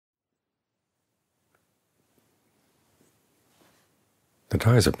The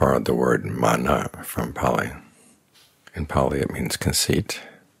Thais have borrowed the word mana from Pali. In Pali it means conceit,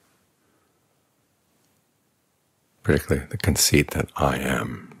 particularly the conceit that I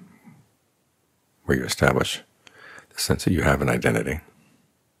am, where you establish the sense that you have an identity.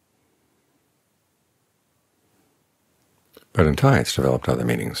 But in Thai it's developed other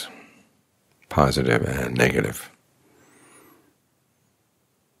meanings, positive and negative.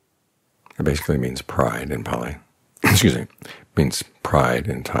 It basically means pride in Pali. Excuse me, means pride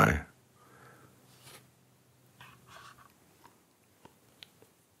in Thai.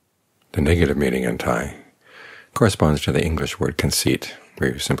 The negative meaning in Thai corresponds to the English word conceit,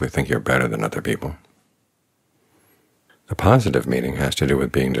 where you simply think you're better than other people. The positive meaning has to do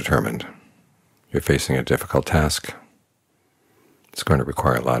with being determined. You're facing a difficult task. It's going to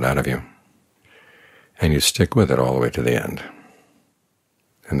require a lot out of you, and you stick with it all the way to the end.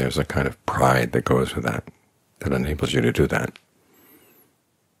 And there's a kind of pride that goes with that, that enables you to do that.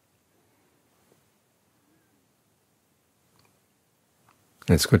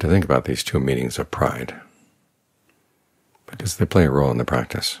 And it's good to think about these two meanings of pride, because they play a role in the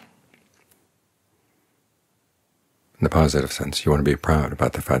practice. In the positive sense, you want to be proud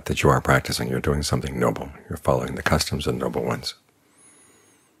about the fact that you are practicing, you're doing something noble, you're following the customs of noble ones.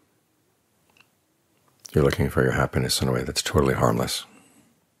 You're looking for your happiness in a way that's totally harmless.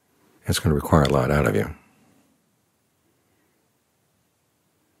 It's going to require a lot out of you.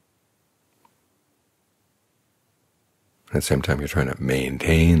 At the same time, you're trying to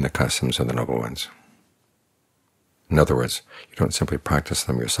maintain the customs of the noble ones. In other words, you don't simply practice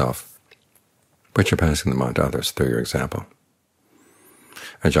them yourself, but you're passing them on to others through your example.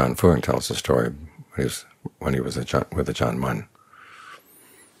 Ajahn Fuang tells the story when he was with Ajahn Mun.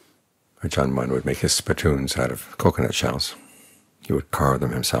 Ajahn Mun would make his spittoons out of coconut shells. He would carve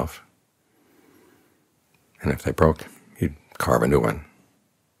them himself, and if they broke, he'd carve a new one.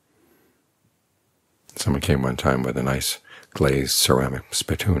 Someone came one time with a nice glazed ceramic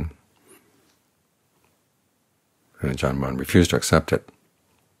spittoon, and Ajahn Mun refused to accept it.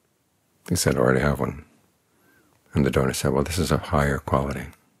 He said, "I already have one." And the donor said, "Well, this is of higher quality."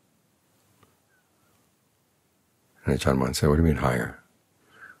 And Ajahn Mun said, "What do you mean higher?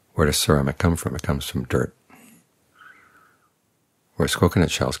 Where does ceramic come from? It comes from dirt. Whereas coconut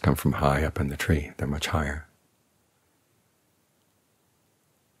shells come from high up in the tree. They're much higher."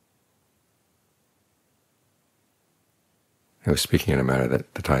 He was speaking in a manner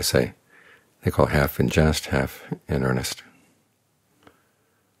that the Thai say they call half in jest, half in earnest.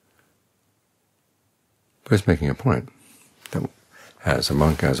 But he's making a point that as a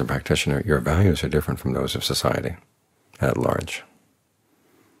monk, as a practitioner, your values are different from those of society at large.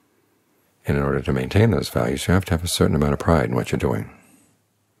 And in order to maintain those values, you have to have a certain amount of pride in what you're doing.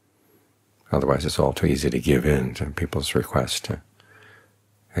 Otherwise, it's all too easy to give in to people's requests to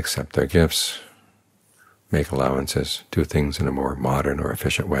accept their gifts, make allowances, do things in a more modern or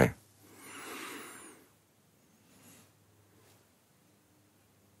efficient way.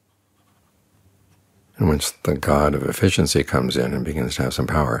 And once the god of efficiency comes in and begins to have some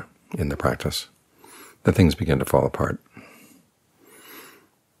power in the practice, the things begin to fall apart.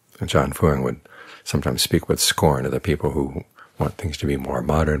 And Ajahn Fuang would sometimes speak with scorn of the people who want things to be more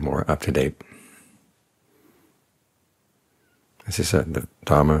modern, more up-to-date. As he said, the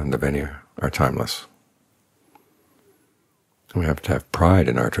Dhamma and the Vinaya are timeless. We have to have pride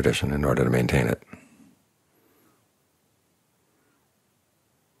in our tradition in order to maintain it.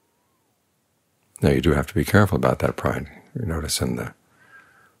 Now, you do have to be careful about that pride. You notice in the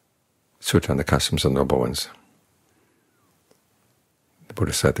Sutta on the Customs of the Noble Ones, the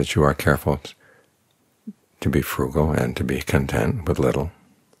Buddha said that you are careful to be frugal and to be content with little.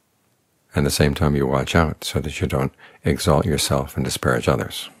 And at the same time, you watch out so that you don't exalt yourself and disparage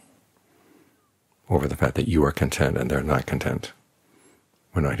others over the fact that you are content and they're not content.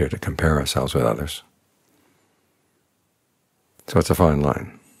 We're not here to compare ourselves with others. So it's a fine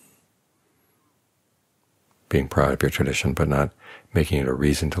line, being proud of your tradition, but not making it a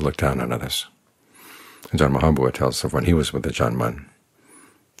reason to look down on others. Ajahn Mahabua tells us of when he was with Ajahn Mun,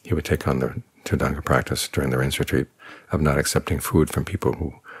 he would take on the Tudanga practice during the rains retreat of not accepting food from people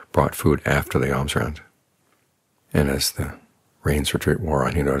who brought food after the alms round. And as the rains retreat wore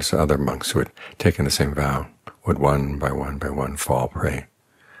on, he noticed other monks who had taken the same vow would one by one fall prey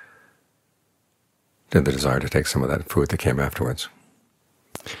to the desire to take some of that food that came afterwards.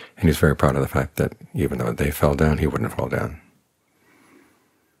 And he's very proud of the fact that even though they fell down, he wouldn't fall down.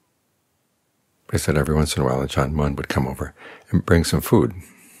 But he said every once in a while Ajahn Mun would come over and bring some food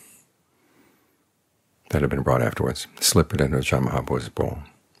that had been brought afterwards, slip it into Ajahn Mahabua's bowl.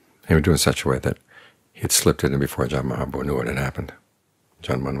 He would do it in such a way that he had slipped it in before Ajahn Mahabua knew what had happened.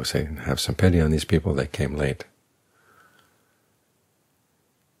 John Mun would say, have some pity on these people, they came late.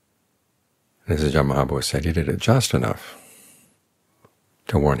 And as Ajahn Mahaprabhu said, he did it just enough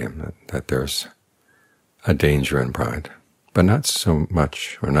to warn him that there's a danger in pride, but not so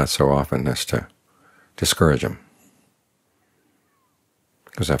much or not so often as to discourage him.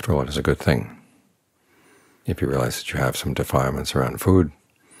 Because after all, it is a good thing. If you realize that you have some defilements around food,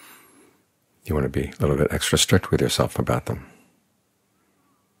 you want to be a little bit extra strict with yourself about them.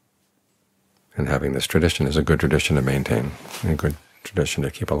 And having this tradition is a good tradition to maintain, and a good tradition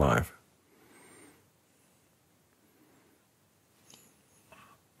to keep alive.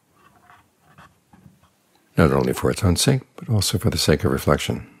 Not only for its own sake, but also for the sake of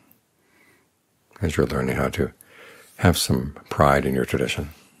reflection, as you're learning how to have some pride in your tradition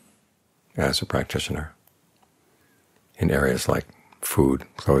as a practitioner in areas like food,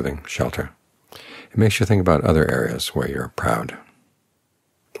 clothing, shelter. It makes you think about other areas where you're proud,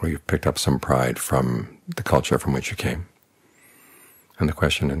 where you've picked up some pride from the culture from which you came. And the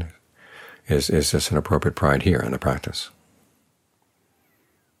question is this an appropriate pride here in the practice?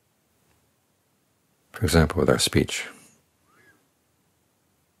 For example, with our speech,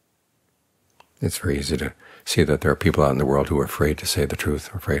 it's very easy to see that there are people out in the world who are afraid to say the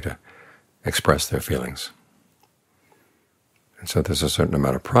truth, or afraid to express their feelings. And so there's a certain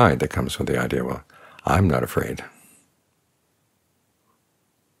amount of pride that comes with the idea, well, I'm not afraid.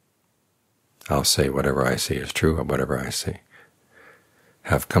 I'll say whatever I see is true, or whatever I see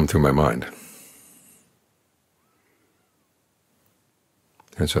have come through my mind.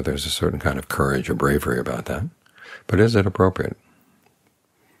 And so there's a certain kind of courage or bravery about that. But is it appropriate?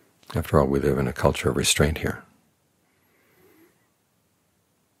 After all, we live in a culture of restraint here.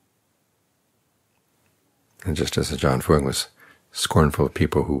 And just as Ajahn Fuang was scornful of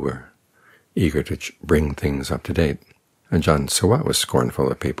people who were eager to bring things up to date, Ajahn Suwat was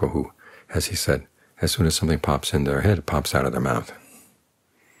scornful of people who, as he said, as soon as something pops into their head, it pops out of their mouth.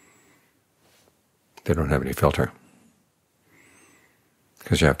 They don't have any filter.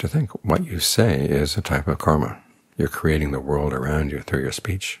 Because you have to think, what you say is a type of karma. You're creating the world around you through your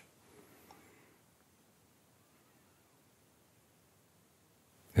speech.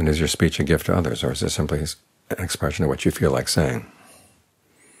 And is your speech a gift to others, or is it simply an expression of what you feel like saying?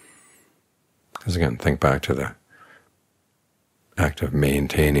 Because again, think back to the act of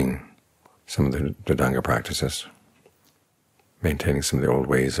maintaining some of the Dhamma practices, maintaining some of the old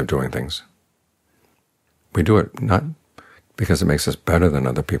ways of doing things. We do it not because it makes us better than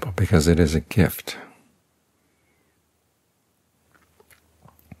other people, because it is a gift.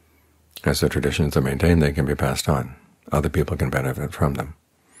 As the traditions are maintained, they can be passed on. Other people can benefit from them.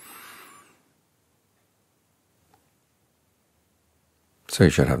 So you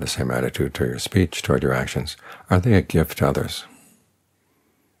should have the same attitude toward your speech, toward your actions. Are they a gift to others?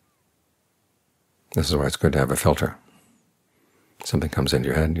 This is why it's good to have a filter. Something comes into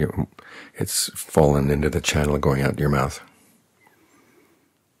your head, it's fallen into the channel going out your mouth.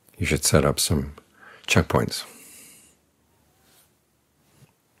 You should set up some checkpoints.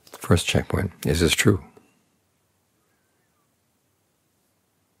 First checkpoint, is this true?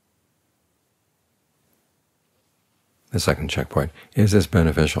 The second checkpoint, is this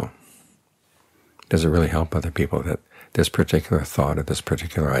beneficial? Does it really help other people that this particular thought or this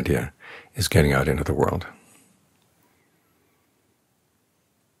particular idea is getting out into the world?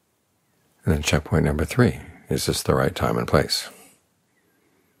 And then checkpoint number 3, is this the right time and place?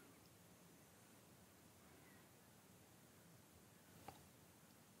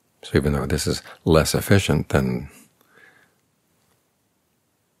 So even though this is less efficient than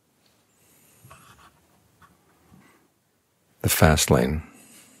the fast lane,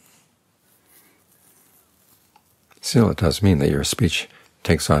 still it does mean that your speech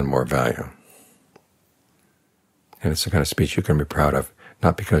takes on more value. And it's the kind of speech you can be proud of,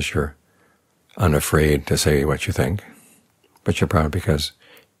 not because you're unafraid to say what you think, but you're proud because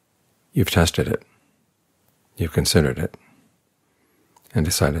you've tested it, you've considered it, and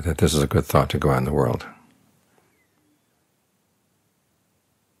decided that this is a good thought to go out in the world.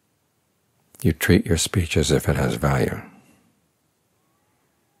 You treat your speech as if it has value.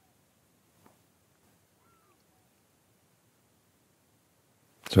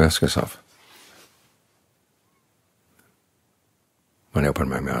 So ask yourself, when I open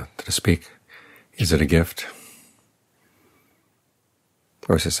my mouth to speak, is it a gift?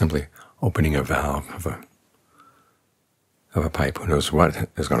 Or is it simply opening a valve of a pipe? Who knows what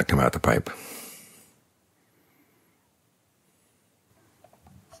is going to come out the pipe?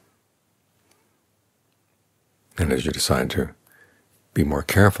 And as you decide to be more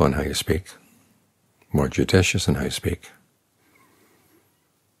careful in how you speak, more judicious in how you speak,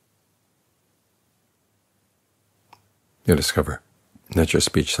 you'll discover that your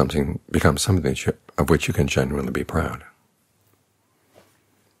speech becomes something of which you can genuinely be proud,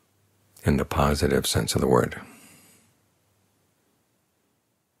 in the positive sense of the word.